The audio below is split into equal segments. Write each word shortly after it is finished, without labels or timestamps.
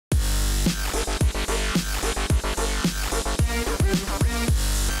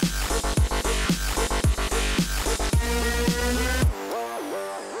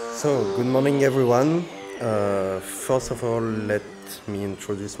So, good morning, everyone. First of all, let me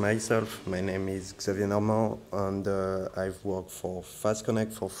introduce myself. My name is Xavier and I've worked for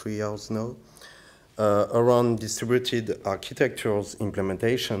FASTConnect for 3 years now, around distributed architectures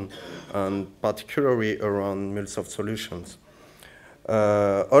implementation, and particularly around MuleSoft solutions.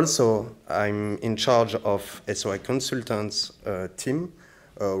 Also, I'm in charge of SOI Consultants team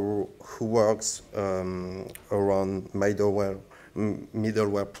who works around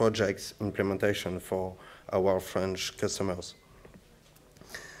middleware projects implementation for our French customers.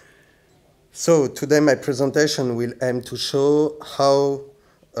 So today my presentation will aim to show how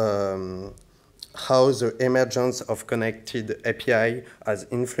the emergence of connected API has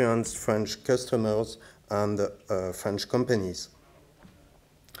influenced French customers and French companies,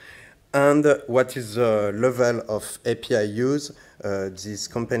 and what is the level of API use these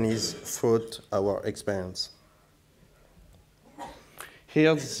companies throughout our experience.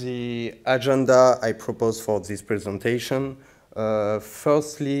 Here's the agenda I propose for this presentation.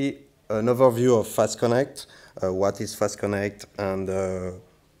 Firstly, an overview of FASTConnect, what is FASTConnect, and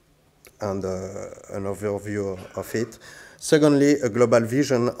an overview of it. Secondly, a global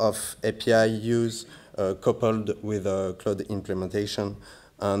vision of API use coupled with cloud implementation,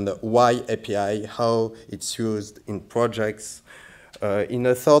 and why API, how it's used in projects. In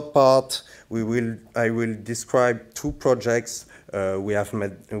a third part, I will describe 2 projects we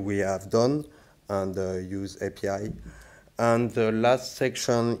have done and use API. And the last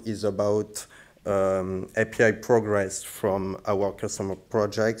section is about API progress from our customer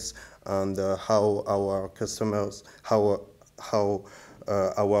projects and how our customers, how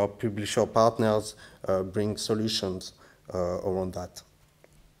our publisher partners bring solutions around that.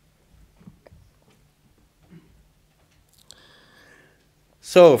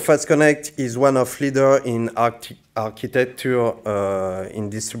 So FASTConnect is one of leaders in architecture, in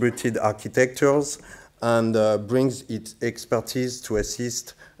distributed architectures, and brings its expertise to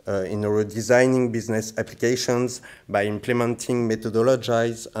assist in redesigning business applications by implementing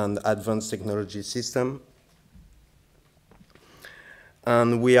methodologies and advanced technology systems.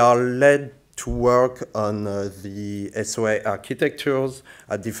 And we are led to work on the SOA architectures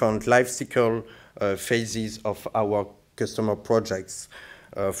at different life cycle phases of our customer projects.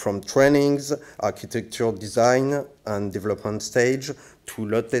 From trainings, architecture design and development stage, to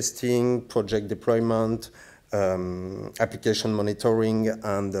load testing, project deployment, application monitoring,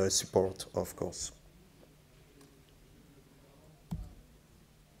 and support, of course.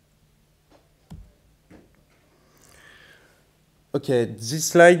 Okay, this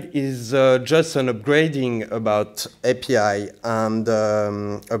slide is just an upgrading about API and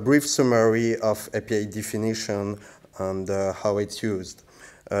a brief summary of API definition and how it's used.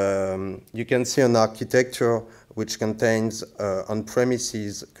 You can see an architecture which contains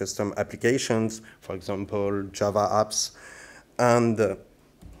on-premises custom applications, for example, Java apps. And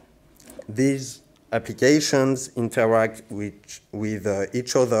these applications interact with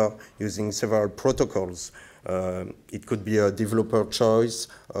each other using several protocols. It could be a developer choice,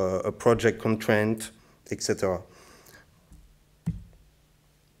 a project constraint, etc.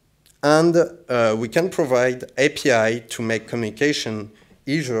 And we can provide API to make communication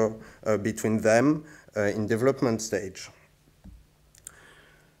easier between them in development stage.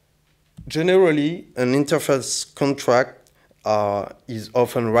 Generally, an interface contract is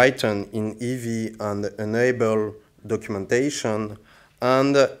often written in EV and enable documentation,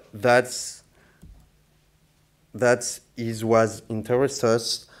 and that is what interests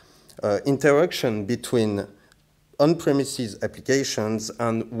us, interaction between on-premises applications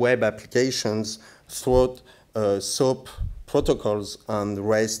and web applications through SOAP protocols and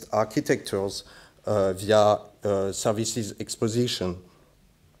REST architectures via services exposition.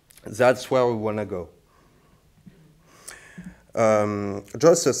 That's where we want to go.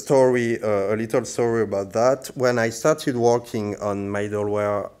 Just a story, a little story about that. When I started working on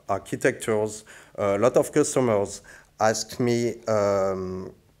middleware architectures, a lot of customers asked me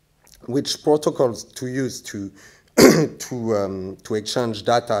which protocols to use to exchange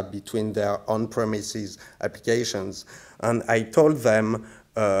data between their on-premises applications. And I told them,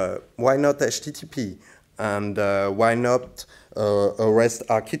 why not HTTP? And why not a REST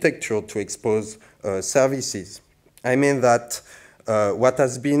architecture to expose services? I mean that what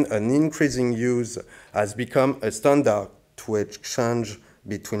has been an increasing use has become a standard to exchange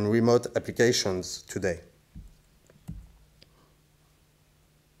between remote applications today.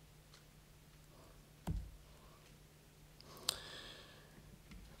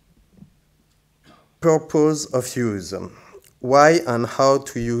 Purpose of use. Why and how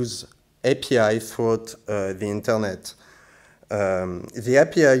to use API throughout the internet. The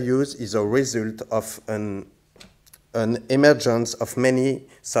API use is a result of an emergence of many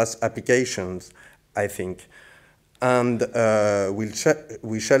SaaS applications, I think. And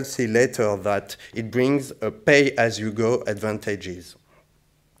we shall see later that it brings a pay-as-you-go advantages.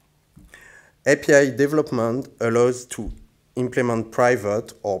 API development allows to implement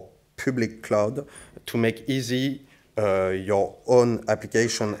private or public cloud to make easy your own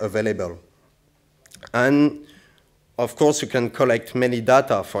application available. And of course, you can collect many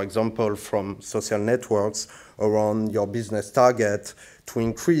data, for example, from social networks around your business target to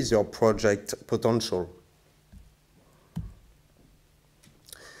increase your project potential.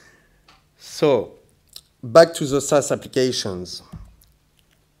 So, back to the SaaS applications.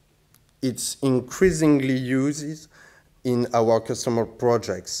 It's increasingly used in our customer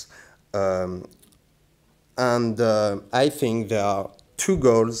projects. I think there are two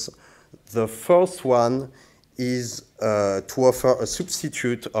goals. The first one is to offer a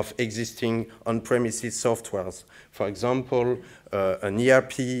substitute of existing on-premises softwares. For example, an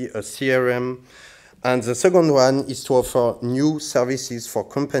ERP, a CRM. And the second one is to offer new services for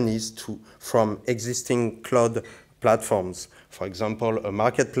companies from existing cloud platforms. For example, a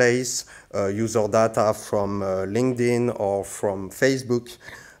marketplace, user data from LinkedIn or from Facebook.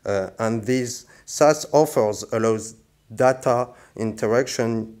 And these SaaS offers allows data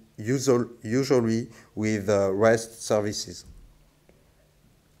interaction usually with REST services.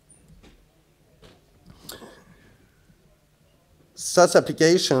 SaaS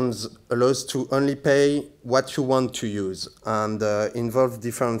applications allows to only pay what you want to use and involve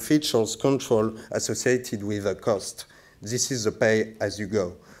different features control associated with a cost. This is a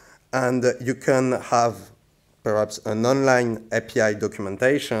pay-as-you-go. And you can have perhaps an online API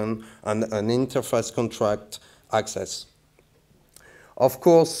documentation and an interface contract access. Of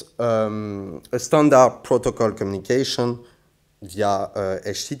course, a standard protocol communication via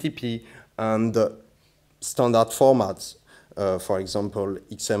HTTP and standard formats, for example,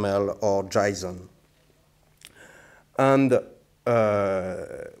 XML or JSON. And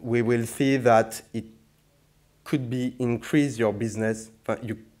we will see that it could be increase your business,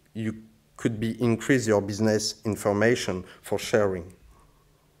 you could be increase your business information for sharing.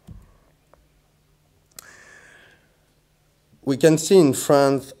 We can see in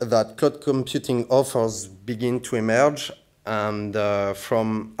France that cloud computing offers begin to emerge, and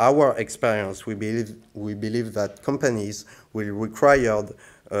from our experience, we believe that companies will be required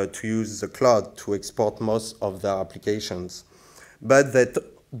to use the cloud to export most of their applications. But they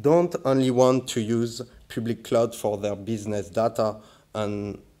don't only want to use public cloud for their business data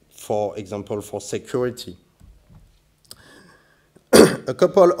and, for example, for security. A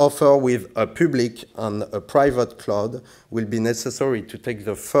couple offer with a public and a private cloud will be necessary to take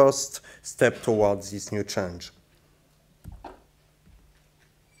the first step towards this new change.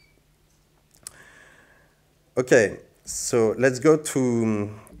 Okay, so let's go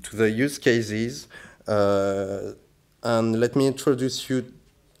to the use cases. And let me introduce you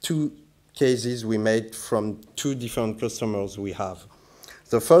two cases we made from two different customers we have.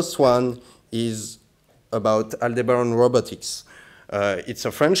 The first one is about Aldebaran Robotics. It's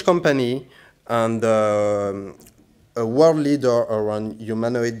a French company and a world leader around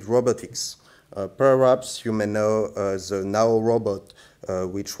humanoid robotics. Perhaps you may know the Now robot,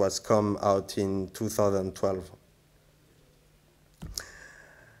 which was come out in 2012.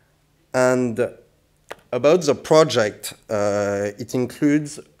 And about the project, it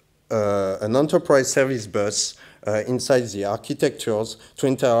includes an enterprise service bus inside the architectures to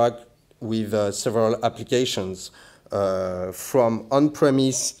interact with several applications, from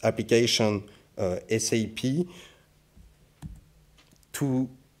on-premise application SAP to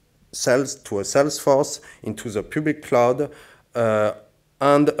a Salesforce into the public cloud,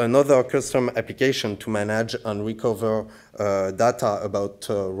 and another custom application to manage and recover data about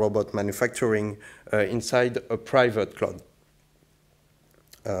robot manufacturing inside a private cloud,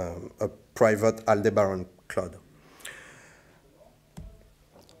 a private Aldebaran cloud.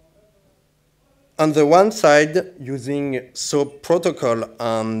 On the one side, using SOAP protocol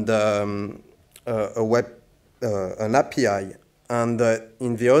and an API, and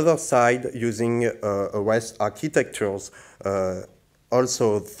in the other side, using a REST architectures,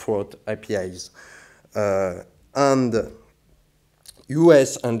 also through APIs. And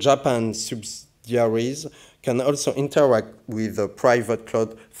US and Japan subsidiaries can also interact with the private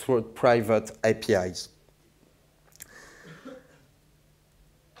cloud through private APIs.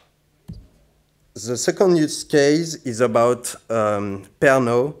 The second use case is about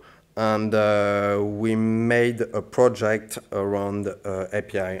Pernod, and we made a project around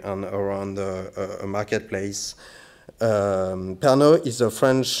API and around a marketplace. Pernod is a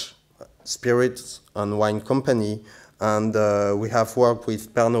French spirits and wine company, and we have worked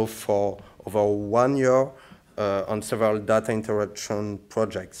with Pernod for over 1 year on several data interaction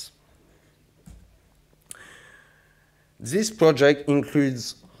projects. This project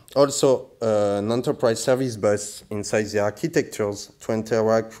includes also an enterprise service bus inside the architectures to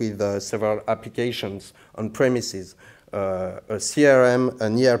interact with several applications on premises, a CRM,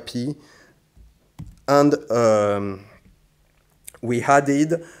 an ERP, and we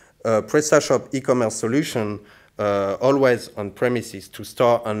added a PrestaShop e-commerce solution always on premises to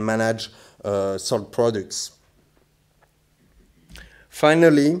store and manage sold products.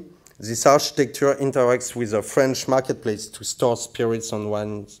 Finally, this architecture interacts with a French marketplace to store spirits and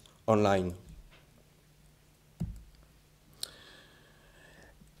wines online.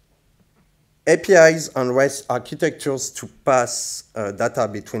 APIs and REST architectures to pass data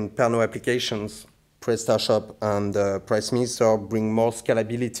between Pernod applications, PrestaShop, and PriceMinister bring more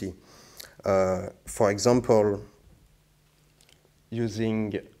scalability. For example,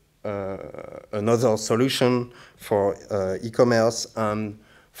 using another solution for e-commerce, and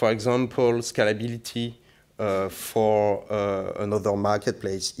for example, scalability for another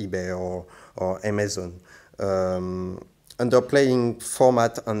marketplace, eBay or Amazon. Underplaying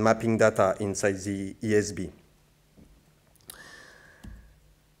format and mapping data inside the ESB.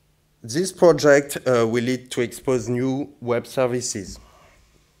 This project will lead to expose new web services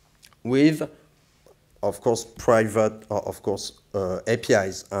with, of course, private,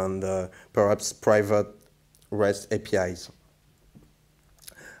 APIs and perhaps private REST APIs.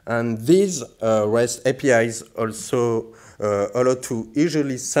 And these REST APIs also allow to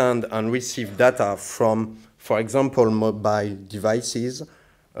easily send and receive data from, for example, mobile devices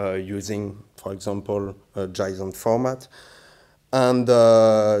using, for example, a JSON format. And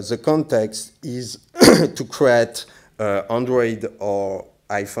the context is to create Android or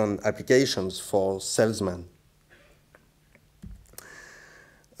iPhone applications for salesmen.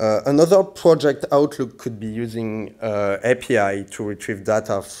 Another project outlook could be using API to retrieve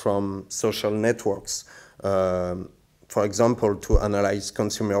data from social networks, for example, to analyze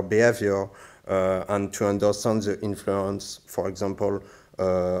consumer behavior and to understand the influence, for example,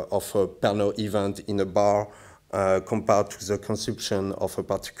 of a Pernod event in a bar compared to the consumption of a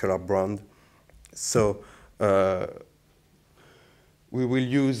particular brand. So we will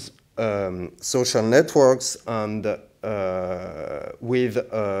use social networks and with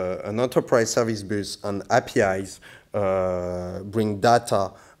an enterprise service bus and APIs, bring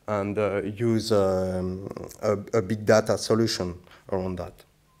data and use a big data solution around that.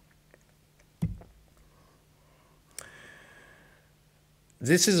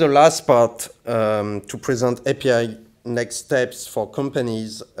 This is the last part to present API next steps for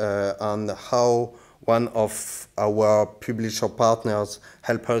companies and how one of our publisher partners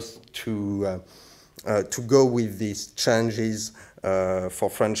help us to go with these changes for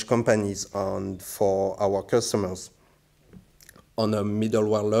French companies and for our customers on a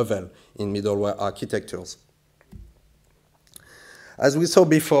middleware level in middleware architectures. As we saw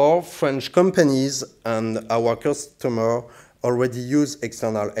before, French companies and our customer already use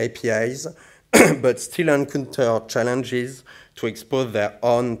external APIs, but still encounter challenges to expose their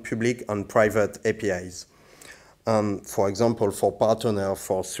own public and private APIs. For example, for partners,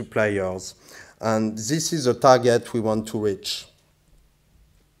 for suppliers. And this is a target we want to reach.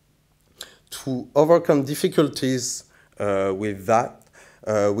 To overcome difficulties with that,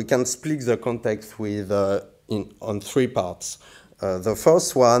 we can split the context with, on 3 parts. The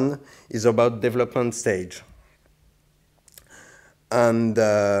first one is about development stage. And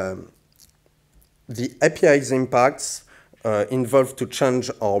the API's impacts involve to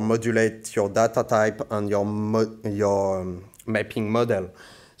change or modulate your data type and your mapping model.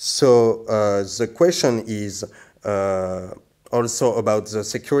 So the question is also about the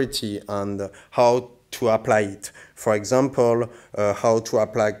security and how to apply it. For example, how to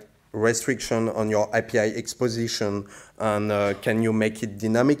apply restriction on your API exposition, and can you make it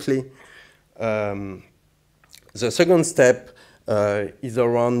dynamically? The second step is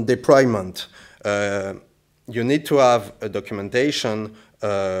around deployment. You need to have a documentation,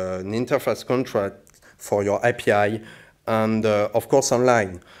 an interface contract for your API, and of course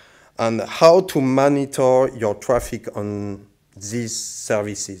online. And how to monitor your traffic on these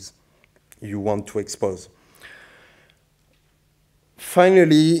services you want to expose.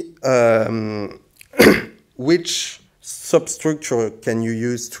 Finally, which substructure can you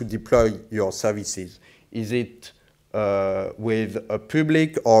use to deploy your services? Is it with a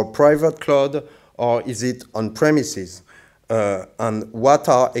public or private cloud, or is it on premises? And what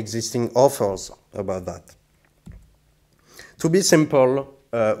are existing offers about that? To be simple,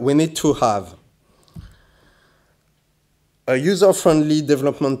 we need to have a user-friendly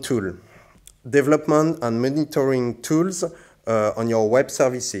development tool, development and monitoring tools on your web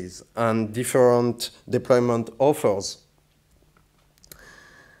services, and different deployment offers.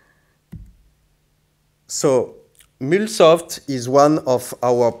 So MuleSoft is one of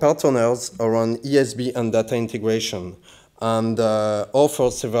our partners around ESB and data integration, and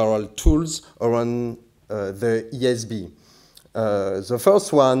offers several tools around the ESB. The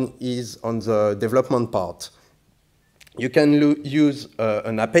first one is on the development part. You can use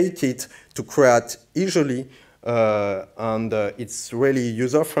an API kit to create easily, and it's really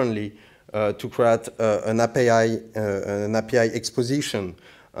user-friendly to create an API exposition.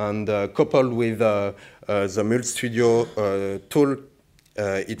 And coupled with the Mule Studio tool,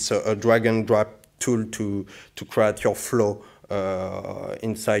 it's a drag-and-drop tool to create your flow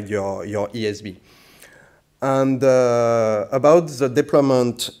inside your ESB. And about the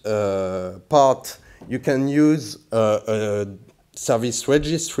deployment part, you can use a service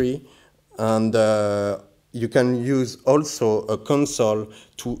registry, and you can use also a console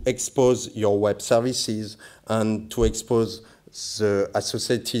to expose your web services and to expose the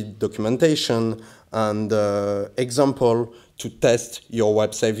associated documentation and example to test your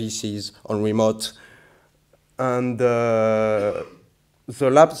web services on remote. And the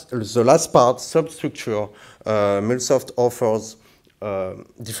last part, substructure, MuleSoft offers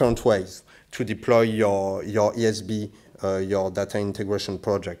different ways to deploy your ESB, your data integration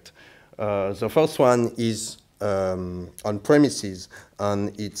project. The first one is on premises,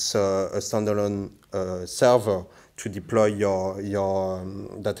 and it's a standalone server to deploy your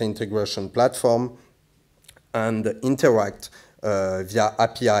data integration platform and interact via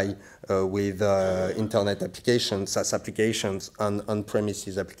API with internet applications, SaaS applications, and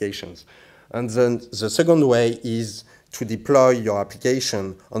on-premises applications. And then the second way is to deploy your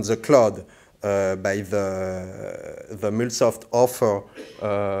application on the cloud by the MuleSoft offer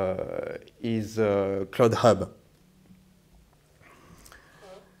is Cloud Hub.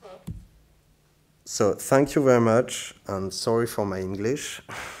 So thank you very much, and sorry for my English.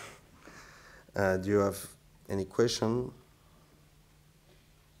 Do you have any question?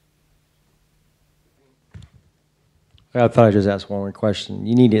 I thought I'd just ask one more question.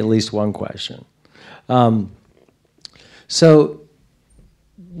 You need at least one question. So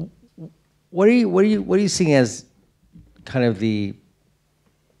what are you seeing as kind of the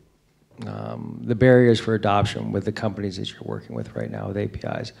barriers for adoption with the companies that you're working with right now with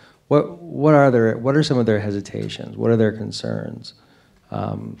APIs? What are some of their hesitations? What are their concerns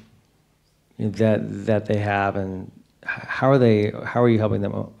that they have, and how are you helping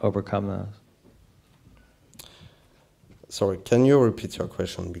them overcome those? Sorry, can you repeat your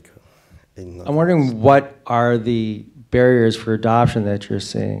question? Because I'm wondering, what are the barriers for adoption that you're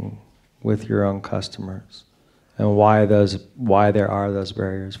seeing with your own customers, and why there are those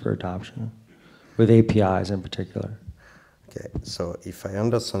barriers for adoption with APIs in particular? Okay, so if I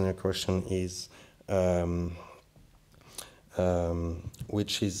understand your question is,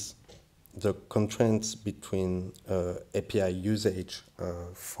 which is the constraints between API usage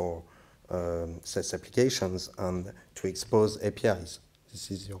for SaaS applications and to expose APIs. This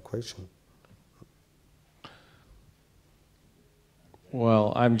is your question.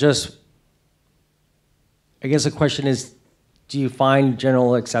 Well, I guess the question is, do you find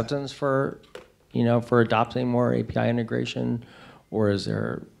general acceptance for adopting more API integration, or is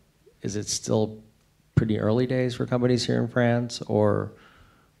it still pretty early days for companies here in France, or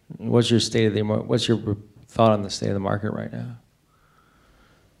what's your thought on the state of the market right now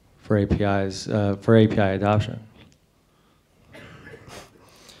for APIs, for API adoption?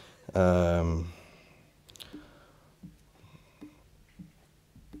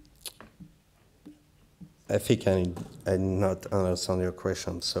 I think I not understand your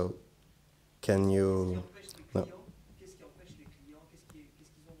question, so can you... No.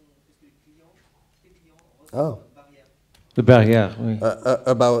 Oh. The barrière, oui.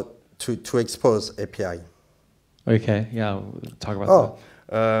 About to expose API. Okay, yeah, we'll talk about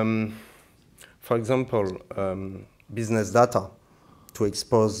that. For example, business data, to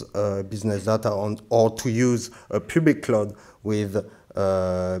expose business data or to use a public cloud with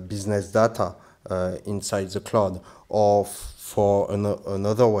business data inside the cloud, or for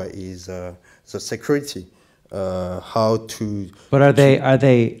another way is the security. How to? But are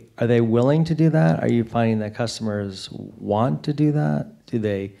they willing to do that? Are you finding that customers want to do that?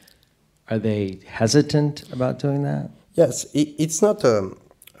 Are they hesitant about doing that? Yes, it's not a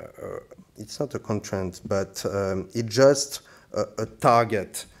constraint, but it's just a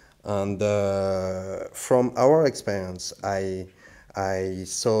target And from our experience, I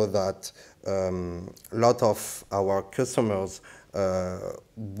saw that a lot of our customers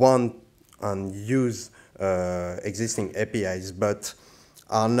want and use existing APIs, but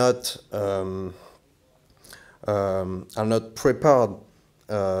are not prepared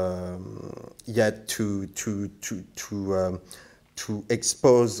yet to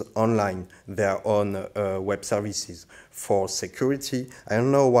expose online their own web services for security. I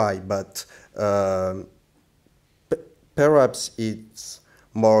don't know why, but perhaps it's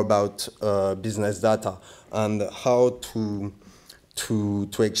more about business data and how to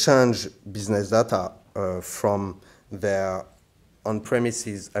exchange business data from their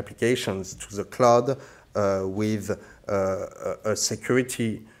on-premises applications to the cloud with a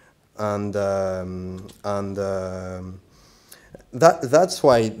security and that's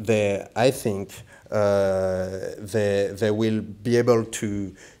why I think they will be able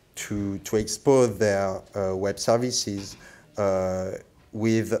to expose their web services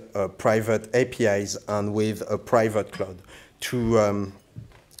with private APIs and with a private cloud to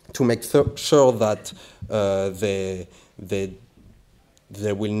make sure that they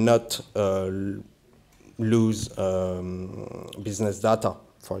will not lose business data,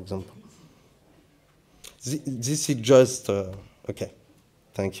 for example. This is just okay.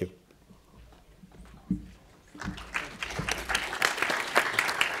 Thank you.